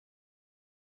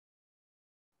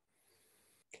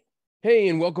Hey,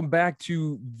 and welcome back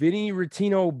to Vinny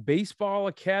Rottino Baseball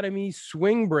Academy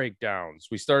Swing Breakdowns.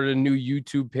 We started a new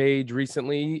YouTube page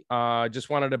recently.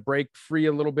 Just wanted to break free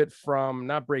a little bit from,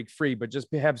 not break free, but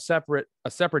just have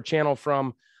a separate channel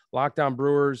from Locked On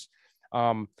Brewers.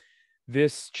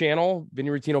 This channel, Vinny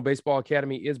Rottino Baseball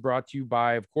Academy, is brought to you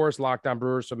by, of course, Locked On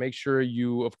Brewers. So make sure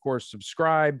you, of course,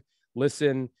 subscribe,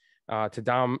 listen to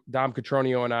Dom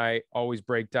Catronio, and I always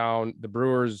break down the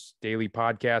Brewers daily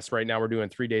podcast. Right now we're doing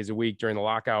 3 days a week during the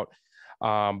lockout.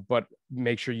 But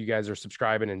make sure you guys are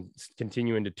subscribing and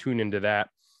continuing to tune into that.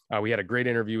 We had a great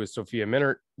interview with Sophia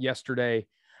Minert yesterday.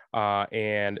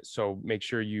 And so make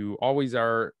sure you always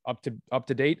are up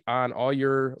to date on all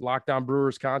your Locked On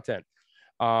Brewers content.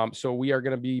 So we are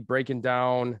going to be breaking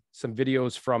down some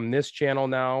videos from this channel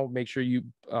now. Make sure you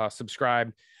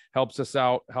subscribe. Helps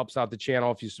out the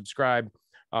channel if you subscribe,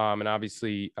 and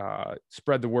obviously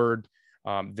spread the word.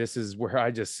 This is where I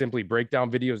just simply break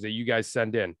down videos that you guys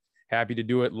send in. Happy to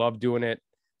do it. Love doing it.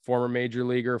 Former major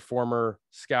leaguer, former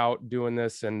scout doing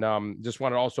this. And just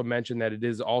want to also mention that it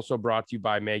is also brought to you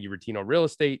by Maggie Rottino Real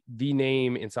Estate, the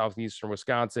name in southeastern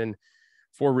Wisconsin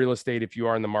for real estate. If you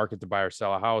are in the market to buy or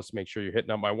sell a house, make sure you're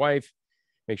hitting up my wife.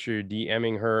 Make sure you're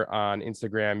DMing her on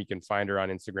Instagram. You can find her on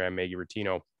Instagram, Maggie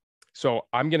Rottino. So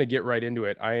I'm going to get right into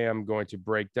it. I am going to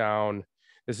break down.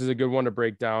 This is a good one to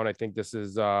break down. I think this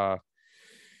is,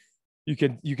 you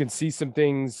can see some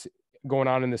things going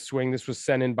on in the swing. This was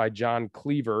sent in by John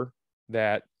Cleaver.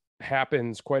 That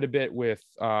happens quite a bit with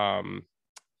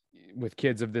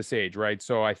kids of this age, right?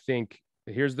 So I think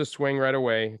here's the swing right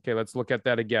away. Okay, let's look at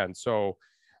that again. So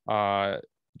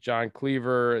John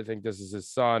Cleaver, I think this is his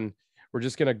son. We're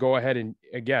just going to go ahead and,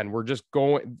 again, we're just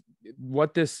going.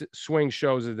 What this swing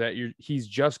shows is that he's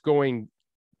just going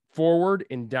forward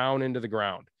and down into the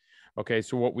ground. Okay,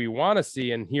 so what we want to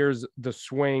see, and here's the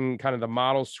swing, kind of the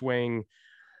model swing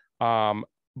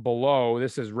below.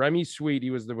 This is Remmi Sweet.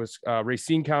 He was the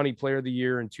Racine County Player of the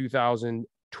Year in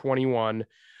 2021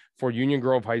 for Union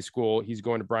Grove High School. He's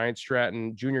going to Bryant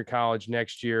Stratton Junior College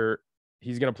next year.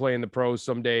 He's going to play in the pros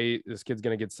someday. This kid's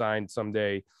going to get signed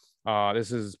someday.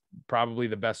 This is probably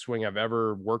the best swing I've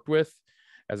ever worked with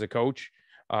as a coach.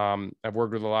 I've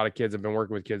worked with a lot of kids. I've been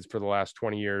working with kids for the last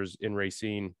 20 years in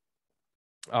Racine.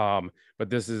 But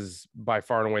this is by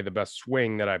far and away the best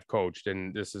swing that I've coached.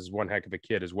 And this is one heck of a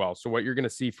kid as well. So what you're going to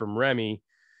see from Remmi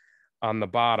on the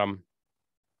bottom,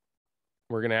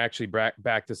 we're going to actually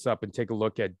back this up and take a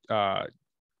look at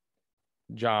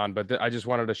John. But I just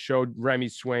wanted to show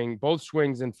Remmi's swing, both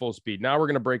swings in full speed. Now we're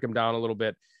going to break them down a little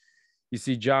bit. You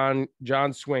see John's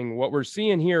swing. What we're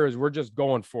seeing here is we're just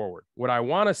going forward. What I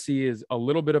want to see is a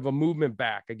little bit of a movement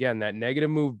back. Again, that negative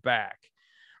move back,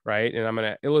 right? And I'm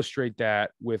going to illustrate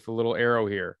that with a little arrow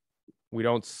here. We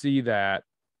don't see that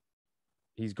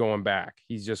he's going back.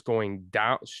 He's just going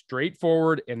down, straight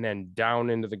forward, and then down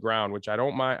into the ground, which I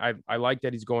don't mind. I like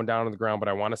that he's going down to the ground, but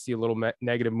I want to see a little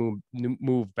negative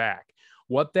move back.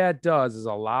 What that does is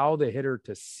allow the hitter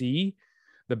to see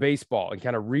the baseball and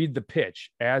kind of read the pitch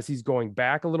as he's going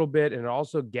back a little bit. And it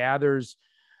also gathers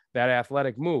that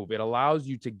athletic move. It allows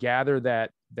you to gather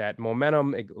that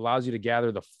momentum. It allows you to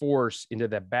gather the force into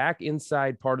the back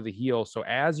inside part of the heel. So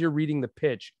as you're reading the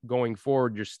pitch going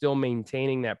forward, you're still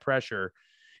maintaining that pressure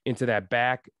into that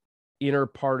back inner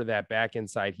part of that back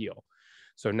inside heel.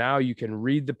 So now you can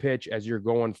read the pitch as you're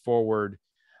going forward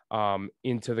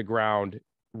into the ground,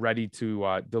 ready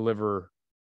to deliver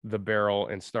the barrel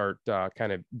and start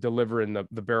kind of delivering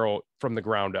the barrel from the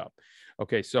ground up.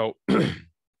 Okay, so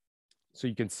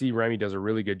you can see Remmi does a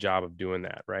really good job of doing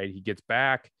that, right? He gets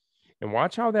back, and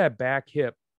watch how that back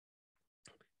hip.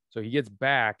 So he gets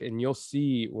back, and you'll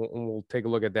see. We'll take a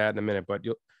look at that in a minute, but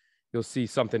you'll see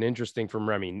something interesting from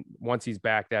Remmi. Once he's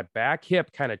back, that back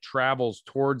hip kind of travels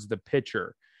towards the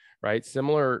pitcher, right?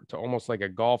 Similar to almost like a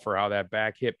golfer, how that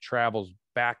back hip travels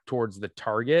back towards the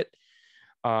target.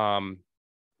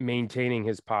 Maintaining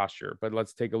his posture. But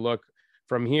let's take a look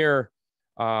from here.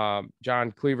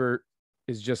 John Cleaver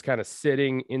is just kind of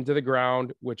sitting into the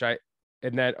ground, the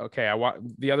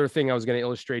other thing I was going to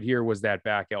illustrate here was that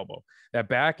back elbow. That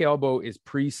back elbow is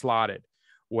pre-slotted.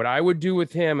 What I would do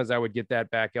with him is I would get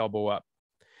that back elbow up.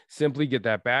 Simply get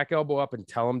that back elbow up and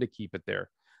tell him to keep it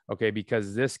there. Okay,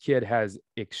 because this kid has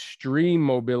extreme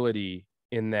mobility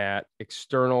in that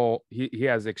external, he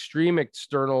has extreme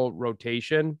external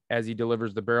rotation as he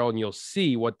delivers the barrel. And you'll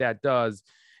see what that does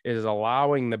is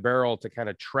allowing the barrel to kind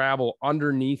of travel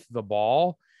underneath the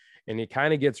ball. And it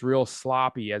kind of gets real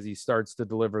sloppy as he starts to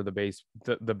deliver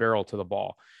the barrel to the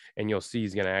ball. And you'll see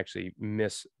he's going to actually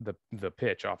miss the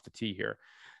pitch off the tee here.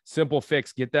 Simple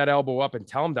fix, get that elbow up and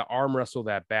tell him to arm wrestle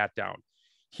that bat down.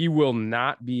 He will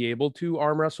not be able to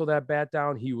arm wrestle that bat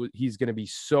down. He's going to be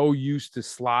so used to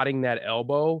slotting that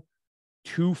elbow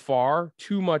too far,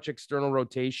 too much external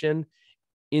rotation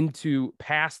into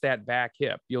past that back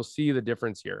hip. You'll see the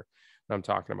difference here that I'm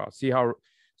talking about. See how,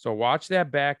 so watch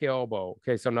that back elbow.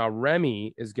 Okay, so now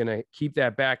Remmi is going to keep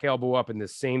that back elbow up in the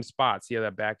same spot. See how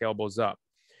that back elbow's up.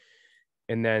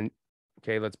 And then,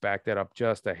 okay, let's back that up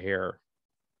just a hair.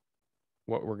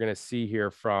 What we're going to see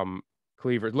here from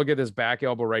Cleaver. Look at this back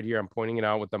elbow right here. I'm pointing it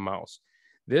out with the mouse.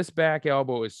 This back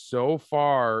elbow is so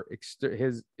far,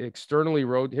 his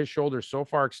shoulder so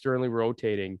far externally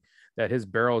rotating that his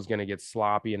barrel is going to get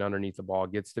sloppy and underneath the ball.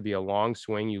 It gets to be a long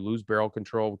swing. You lose barrel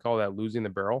control. We call that losing the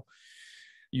barrel.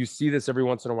 You see this every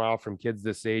once in a while from kids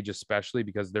this age, especially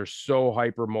because they're so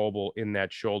hypermobile in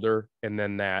that shoulder. And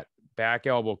then that back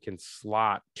elbow can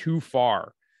slot too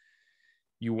far.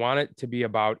 You want it to be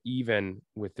about even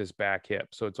with this back hip.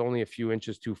 So it's only a few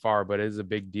inches too far, but it is a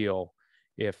big deal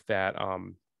if that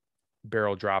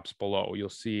barrel drops below. You'll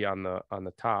see on the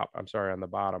top, on the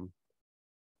bottom.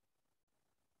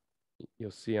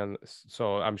 You'll see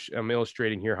so I'm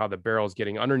illustrating here how the barrel is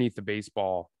getting underneath the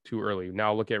baseball too early.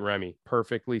 Now look at Remmi,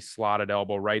 perfectly slotted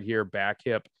elbow right here, back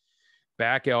hip,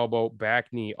 back elbow, back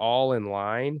knee, all in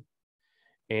line.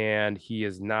 And he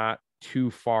is not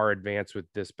too far advanced with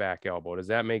this back elbow. Does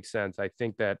that make sense? I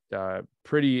think that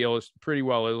pretty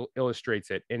well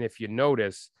illustrates it. And if you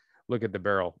notice, look at the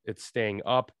barrel. It's staying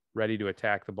up, ready to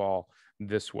attack the ball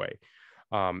this way.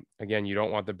 Again, you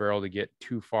don't want the barrel to get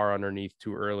too far underneath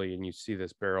too early, and you see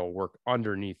this barrel work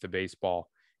underneath the baseball.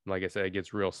 And like I said, it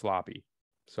gets real sloppy.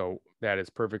 So that is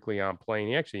perfectly on plane.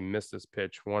 He actually missed this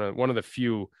pitch. One of the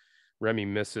few Remmi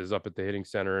misses up at the hitting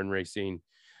center in Racine.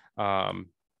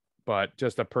 But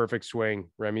just a perfect swing.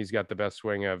 Remmi's got the best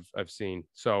swing I've seen.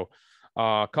 So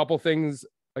a couple things,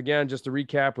 again, just to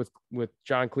recap with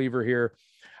John Cleaver here,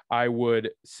 I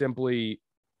would simply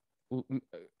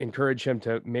encourage him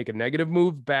to make a negative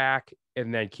move back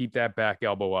and then keep that back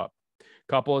elbow up.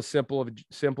 Couple of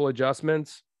simple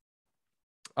adjustments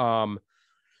in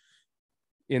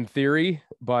theory,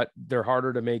 but they're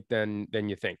harder to make than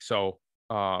you think. So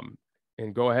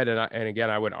and go ahead and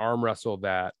again, I would arm wrestle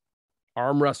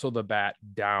the bat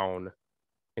down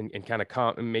and kind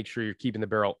of make sure you're keeping the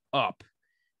barrel up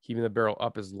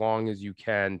as long as you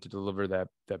can to deliver that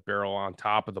barrel on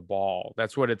top of the ball.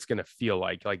 That's what it's going to feel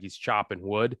like he's chopping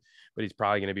wood, but he's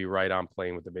probably going to be right on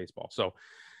playing with the baseball. So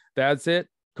that's it.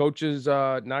 Coaches,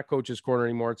 not Coach's Corner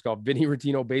anymore. It's called Vinny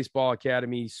Rottino Baseball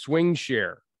Academy Swing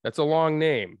Share. That's a long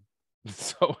name.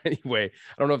 So anyway,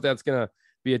 I don't know if that's going to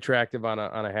be attractive on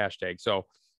a hashtag. So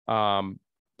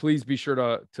please be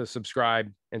sure to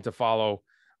subscribe and to follow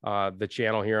the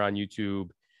channel here on YouTube,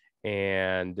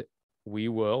 and we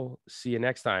will see you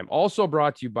next time. Also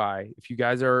brought to you by, if you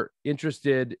guys are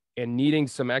interested in needing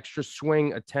some extra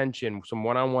swing attention, some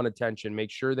one-on-one attention,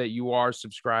 make sure that you are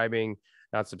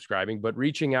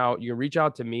reaching out. You can reach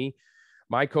out to me,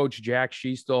 my coach, Jack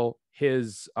Schiestel,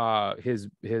 his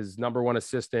number one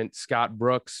assistant, Scott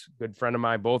Brooks, good friend of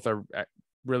mine. Both are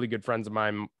really good friends of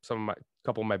mine.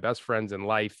 Couple of my best friends in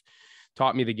life,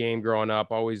 taught me the game growing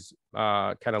up, always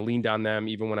kind of leaned on them.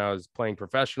 Even when I was playing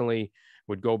professionally,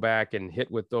 would go back and hit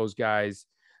with those guys.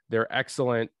 They're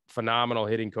excellent, phenomenal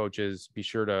hitting coaches. Be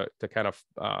sure to kind of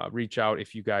reach out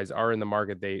if you guys are in the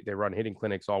market. They run hitting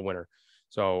clinics all winter.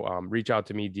 So reach out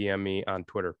to me, DM me on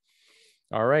Twitter.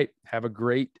 All right. Have a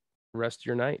great rest of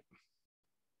your night.